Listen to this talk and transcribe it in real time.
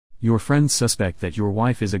Your friends suspect that your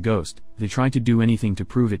wife is a ghost, they try to do anything to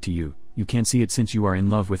prove it to you, you can't see it since you are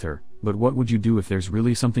in love with her, but what would you do if there's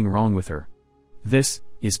really something wrong with her? This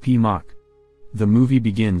is P-Mok. The movie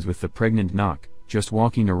begins with the pregnant Nok, just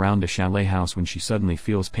walking around a chalet house when she suddenly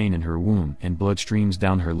feels pain in her womb and blood streams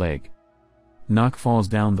down her leg. Nok falls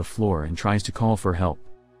down the floor and tries to call for help.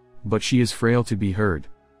 But she is frail to be heard.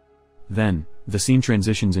 Then, the scene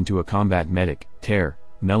transitions into a combat medic, Ter,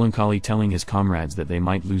 melancholy telling his comrades that they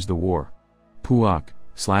might lose the war. Puak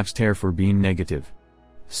slaps Ter for being negative.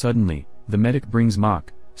 Suddenly, the medic brings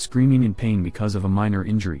Mok, screaming in pain because of a minor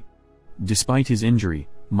injury. Despite his injury,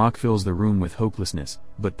 Mok fills the room with hopelessness,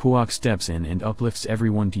 but Puak steps in and uplifts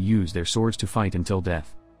everyone to use their swords to fight until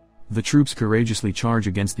death. The troops courageously charge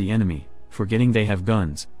against the enemy, forgetting they have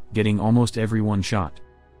guns, getting almost everyone shot.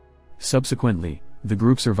 Subsequently, the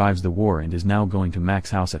group survives the war and is now going to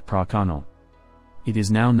Mac's house at Prakanal. It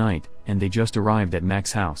is now night, and they just arrived at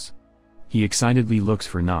Mac's house. He excitedly looks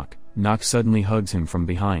for Nok. Nok suddenly hugs him from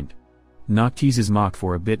behind. Nok teases Mok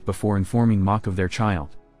for a bit before informing Mok of their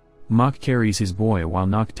child. Mok carries his boy while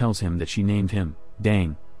Nok tells him that she named him,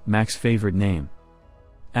 Dang, Mac's favorite name.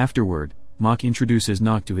 Afterward, Mok introduces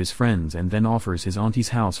Nok to his friends and then offers his auntie's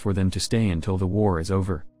house for them to stay until the war is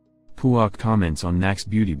over. Puak comments on Nak's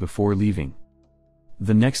beauty before leaving.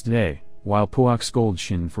 The next day, while Puak scolds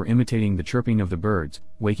Shin for imitating the chirping of the birds,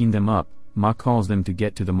 waking them up, Mok calls them to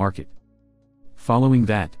get to the market. Following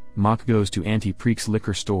that, Mok goes to Auntie Preek's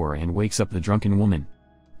liquor store and wakes up the drunken woman.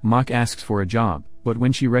 Mok asks for a job, but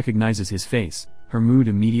when she recognizes his face, her mood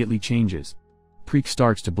immediately changes. Preek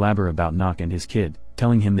starts to blabber about Nok and his kid,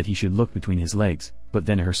 telling him that he should look between his legs, but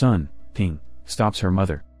then her son, Ping, stops her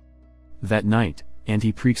mother. That night,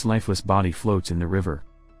 Auntie Preek's lifeless body floats in the river.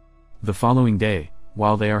 The following day,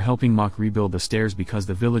 while they are helping Mok rebuild the stairs because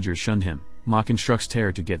the villagers shunned him, Mok instructs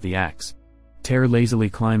Ter to get the axe. Ter lazily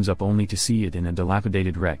climbs up only to see it in a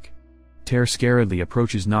dilapidated wreck. Ter scaredly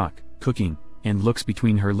approaches Nok, cooking, and looks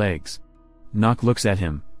between her legs. Nok looks at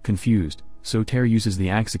him, confused, so Ter uses the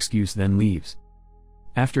axe excuse then leaves.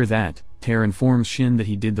 After that, Ter informs Shin that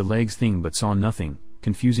he did the legs thing but saw nothing,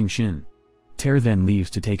 confusing Shin. Ter then leaves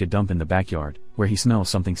to take a dump in the backyard, where he smells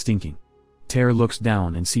something stinking. Ter looks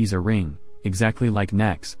down and sees a ring, exactly like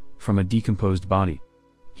Nak's, from a decomposed body.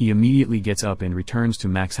 He immediately gets up and returns to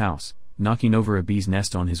Mac's house, knocking over a bee's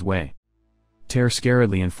nest on his way. Ter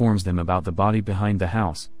scaredly informs them about the body behind the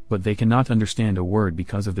house, but they cannot understand a word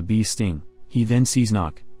because of the bee's sting. He then sees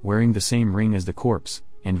Nok, wearing the same ring as the corpse,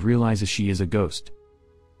 and realizes she is a ghost.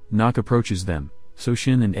 Nok approaches them, so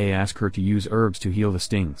Shin and A ask her to use herbs to heal the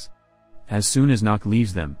stings. As soon as Nok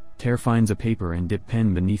leaves them, Ter finds a paper and dip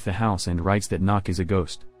pen beneath the house and writes that Nok is a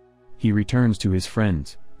ghost. He returns to his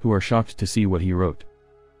friends, who are shocked to see what he wrote.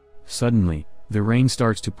 Suddenly, the rain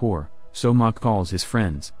starts to pour, so Mok calls his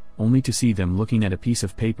friends, only to see them looking at a piece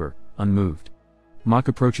of paper, unmoved. Mok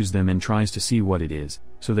approaches them and tries to see what it is,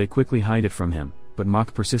 so they quickly hide it from him, but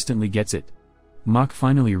Mok persistently gets it. Mok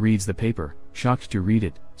finally reads the paper, shocked to read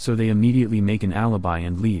it, so they immediately make an alibi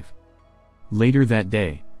and leave. Later that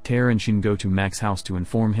day, Ter and Shin go to Mac's house to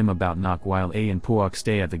inform him about Nok while A and Puak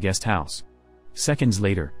stay at the guest house. Seconds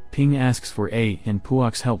later, Ping asks for A and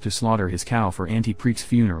Puak's help to slaughter his cow for Auntie Preek's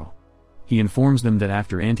funeral. He informs them that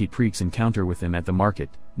after Auntie Preek's encounter with him at the market,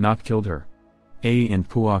 Nok killed her. A and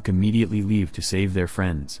Puak immediately leave to save their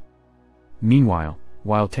friends. Meanwhile,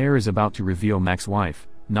 while Ter is about to reveal Mac's wife,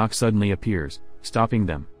 Nok suddenly appears, stopping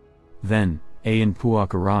them. Then, A and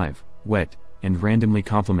Puak arrive, wet, and randomly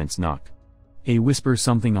compliments Nok. A whispers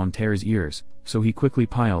something on Ter's ears, so he quickly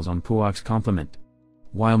piles on Puak's compliment.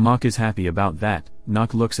 While Mok is happy about that,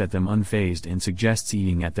 Nok looks at them unfazed and suggests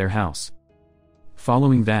eating at their house.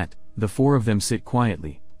 Following that, the four of them sit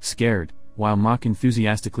quietly, scared, while Mok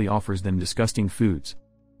enthusiastically offers them disgusting foods.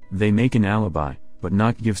 They make an alibi, but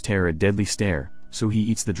Nok gives Ter a deadly stare, so he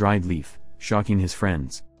eats the dried leaf, shocking his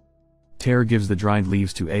friends. Ter gives the dried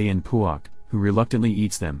leaves to A and Puak, who reluctantly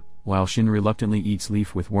eats them, while Shin reluctantly eats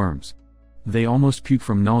leaf with worms. They almost puke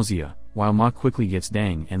from nausea, while Mok quickly gets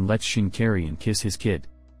Dang and lets Shin carry and kiss his kid.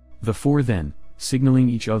 The four then, signaling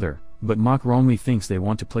each other, but Mok wrongly thinks they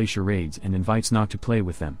want to play charades and invites Nok to play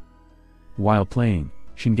with them. While playing,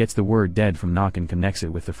 Shin gets the word dead from Nok and connects it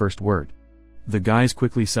with the first word. The guys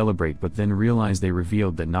quickly celebrate but then realize they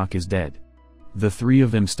revealed that Nok is dead. The three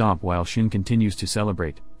of them stop while Shin continues to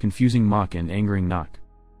celebrate, confusing Mok and angering Nok.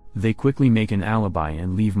 They quickly make an alibi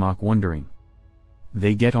and leave Mok wondering.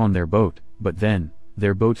 They get on their boat, but then,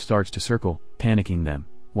 their boat starts to circle, panicking them,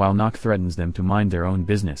 while Nok threatens them to mind their own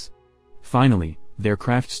business. Finally, their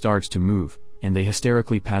craft starts to move, and they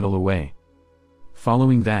hysterically paddle away.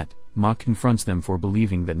 Following that, Mok confronts them for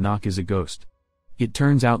believing that Nok is a ghost. It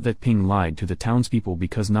turns out that Ping lied to the townspeople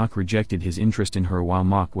because Nock rejected his interest in her while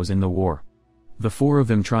Mok was in the war. The four of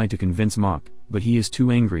them try to convince Mok, but he is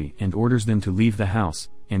too angry and orders them to leave the house,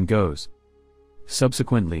 and goes.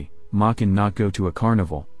 Subsequently, Mok and Nock go to a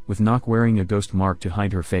carnival, with Nock wearing a ghost mark to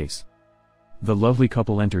hide her face. The lovely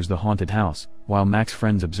couple enters the haunted house, while Mac's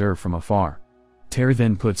friends observe from afar. Ter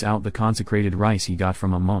then puts out the consecrated rice he got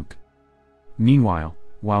from a monk. Meanwhile,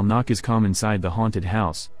 while Nock is calm inside the haunted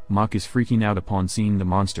house, Mok is freaking out upon seeing the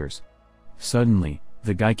monsters. Suddenly,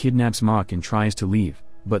 the guy kidnaps Mok and tries to leave,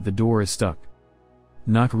 but the door is stuck.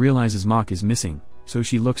 Nock realizes Mok is missing, so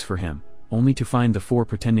she looks for him, only to find the four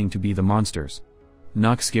pretending to be the monsters.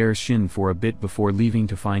 Nock scares Shin for a bit before leaving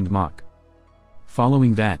to find Mok.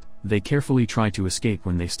 Following that, they carefully try to escape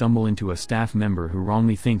when they stumble into a staff member who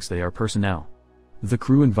wrongly thinks they are personnel. The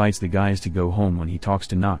crew invites the guys to go home when he talks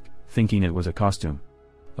to Nock, thinking it was a costume.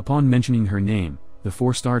 Upon mentioning her name, the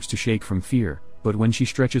four starts to shake from fear, but when she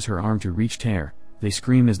stretches her arm to reach Ter, they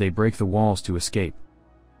scream as they break the walls to escape.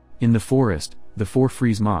 In the forest, the four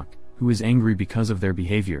freeze Mok, who is angry because of their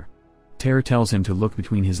behavior. Ter tells him to look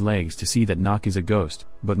between his legs to see that Nock is a ghost,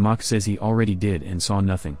 but Mok says he already did and saw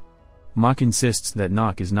nothing. Mok insists that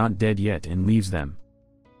Nock is not dead yet and leaves them.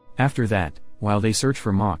 After that, while they search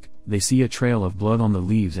for Mok, they see a trail of blood on the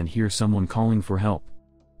leaves and hear someone calling for help.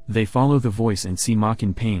 They follow the voice and see Mok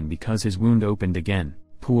in pain because his wound opened again.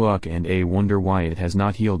 Puak and A wonder why it has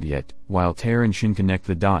not healed yet, while Ter and Shin connect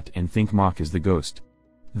the dot and think Mok is the ghost.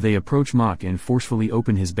 They approach Mok and forcefully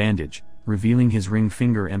open his bandage, revealing his ring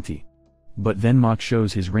finger empty. But then Mok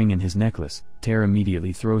shows his ring and his necklace. Ter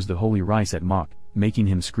immediately throws the holy rice at Mok, making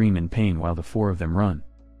him scream in pain while the four of them run.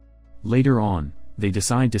 Later on, they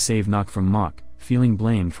decide to save Nock from Mok, feeling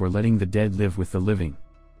blamed for letting the dead live with the living.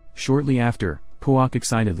 Shortly after, Puak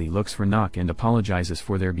excitedly looks for Nock and apologizes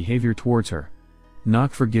for their behavior towards her.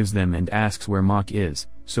 Nock forgives them and asks where Mok is,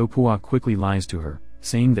 so Puak quickly lies to her,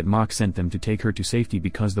 saying that Mok sent them to take her to safety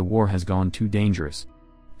because the war has gone too dangerous.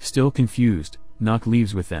 Still confused, Nock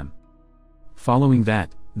leaves with them. Following that,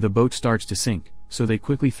 the boat starts to sink, so they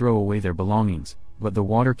quickly throw away their belongings, but the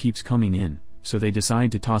water keeps coming in, so they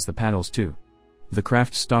decide to toss the paddles too. The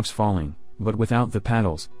craft stops falling, but without the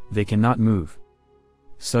paddles, they cannot move.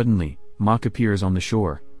 Suddenly, Mok appears on the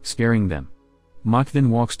shore, scaring them. Mok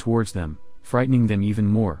then walks towards them, frightening them even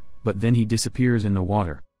more, but then he disappears in the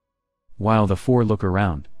water. While the four look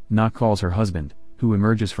around, Nock calls her husband, who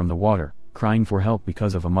emerges from the water, crying for help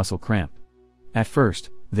because of a muscle cramp. At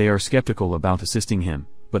first, they are skeptical about assisting him,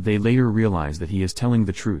 but they later realize that he is telling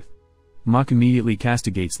the truth. Mok immediately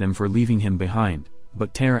castigates them for leaving him behind,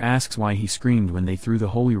 but Ter asks why he screamed when they threw the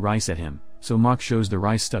holy rice at him, so Mok shows the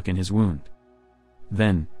rice stuck in his wound.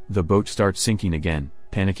 Then, the boat starts sinking again,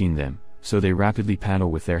 panicking them, so they rapidly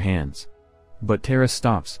paddle with their hands. But Ter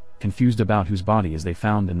stops, confused about whose body is they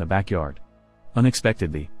found in the backyard.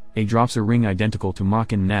 Unexpectedly, A drops a ring identical to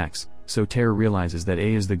Mok and Nax, so Ter realizes that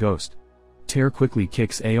A is the ghost. Ter quickly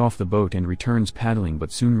kicks A off the boat and returns paddling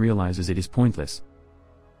but soon realizes it is pointless.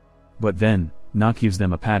 But then, Nock gives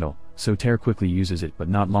them a paddle, so Ter quickly uses it but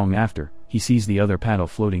not long after, he sees the other paddle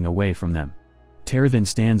floating away from them. Ter then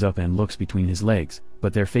stands up and looks between his legs,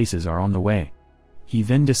 but their faces are on the way. He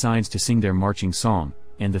then decides to sing their marching song,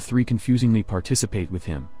 and the three confusingly participate with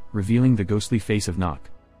him, revealing the ghostly face of Nock.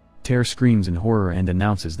 Ter screams in horror and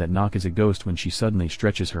announces that Nock is a ghost when she suddenly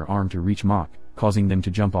stretches her arm to reach Mok, causing them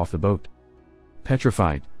to jump off the boat.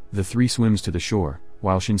 Petrified, the three swims to the shore,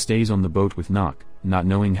 while Shin stays on the boat with Nock, not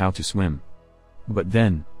knowing how to swim. But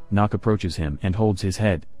then, Nock approaches him and holds his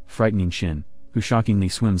head, frightening Shin, who shockingly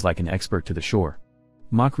swims like an expert to the shore.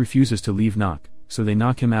 Mok refuses to leave Nock, so they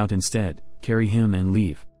knock him out instead, carry him and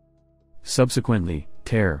leave. Subsequently,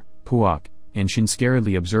 Ter, Puak, and Shin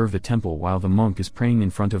scaredly observe the temple while the monk is praying in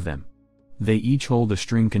front of them. They each hold a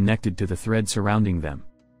string connected to the thread surrounding them.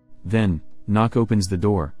 Then, Nock opens the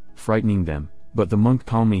door, frightening them, but the monk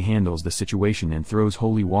calmly handles the situation and throws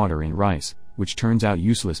holy water in rice, which turns out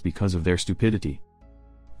useless because of their stupidity.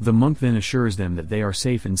 The monk then assures them that they are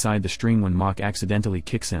safe inside the string when Mok accidentally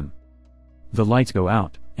kicks him. The lights go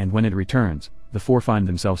out, and when it returns, the four find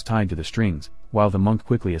themselves tied to the strings, while the monk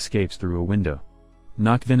quickly escapes through a window.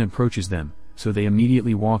 Nock then approaches them, so they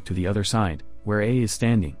immediately walk to the other side, where A is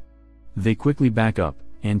standing. They quickly back up,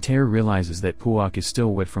 and Ter realizes that Puak is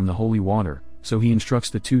still wet from the holy water, so he instructs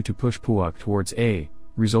the two to push Puak towards A,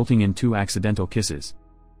 resulting in 2 accidental kisses.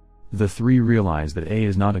 The three realize that A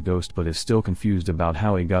is not a ghost but is still confused about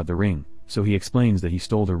how A got the ring, so he explains that he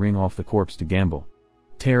stole the ring off the corpse to gamble.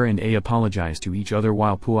 Ter and A apologize to each other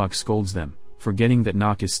while Puak scolds them, forgetting that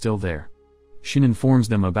Nock is still there. Shin informs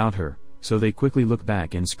them about her, so they quickly look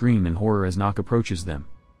back and scream in horror as Nock approaches them.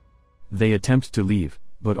 They attempt to leave,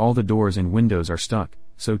 but all the doors and windows are stuck,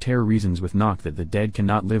 so Tara reasons with Nock that the dead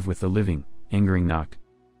cannot live with the living, angering Nock.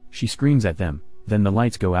 She screams at them, then the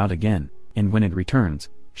lights go out again, and when it returns,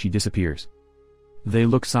 she disappears. They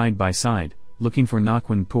look side by side, looking for Nock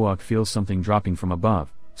when Puak feels something dropping from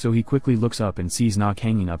above, so he quickly looks up and sees Nock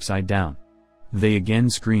hanging upside down. They again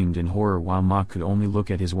screamed in horror while Mock could only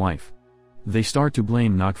look at his wife. They start to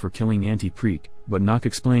blame Nock for killing Auntie Preek, but Nock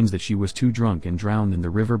explains that she was too drunk and drowned in the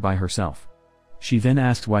river by herself. She then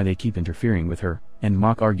asks why they keep interfering with her, and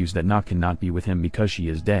Mock argues that Nock cannot be with him because she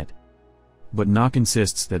is dead. But Nock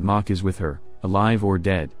insists that Mock is with her, alive or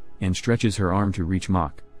dead, and stretches her arm to reach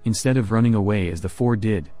Mock. Instead of running away as the four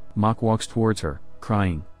did, Mock walks towards her,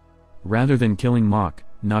 crying. Rather than killing Mock,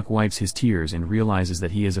 Nock wipes his tears and realizes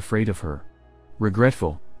that he is afraid of her.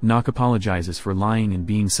 Regretful, Nock apologizes for lying and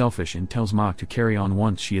being selfish and tells Mock to carry on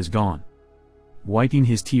once she is gone. Wiping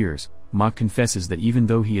his tears, Mock confesses that even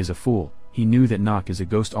though he is a fool, he knew that Nock is a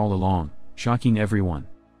ghost all along, shocking everyone.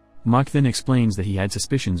 Mock then explains that he had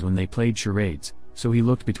suspicions when they played charades, so he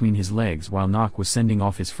looked between his legs while Nock was sending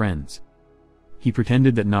off his friends. He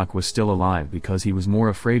pretended that Nock was still alive because he was more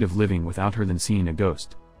afraid of living without her than seeing a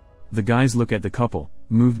ghost. The guys look at the couple,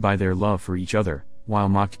 moved by their love for each other, while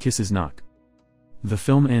Mock kisses Nock. The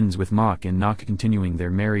film ends with Mock and Nock continuing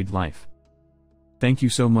their married life. Thank you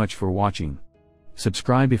so much for watching.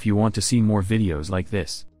 Subscribe if you want to see more videos like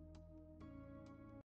this.